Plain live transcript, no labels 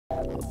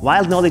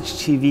Wild Knowledge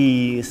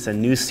TV is a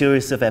new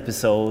series of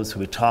episodes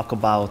where we talk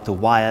about the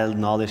wild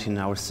knowledge in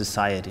our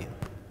society.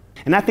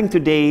 And I think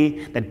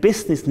today that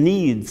business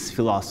needs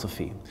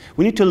philosophy.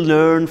 We need to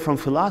learn from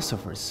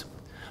philosophers.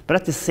 But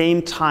at the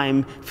same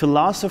time,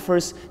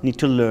 philosophers need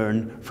to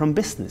learn from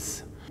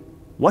business.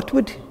 What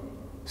would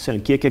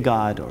Søren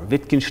Kierkegaard or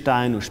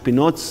Wittgenstein or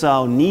Spinoza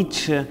or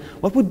Nietzsche,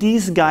 what would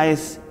these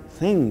guys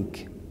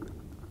think?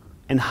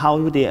 And how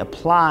would they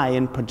apply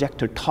and project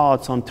their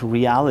thoughts onto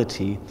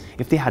reality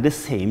if they had the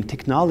same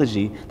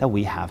technology that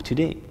we have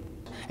today?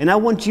 And I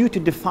want you to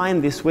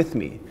define this with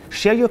me.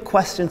 Share your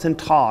questions and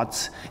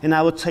thoughts, and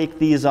I will take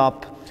these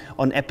up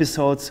on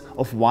episodes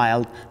of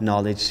Wild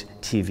Knowledge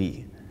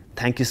TV.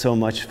 Thank you so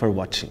much for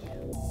watching.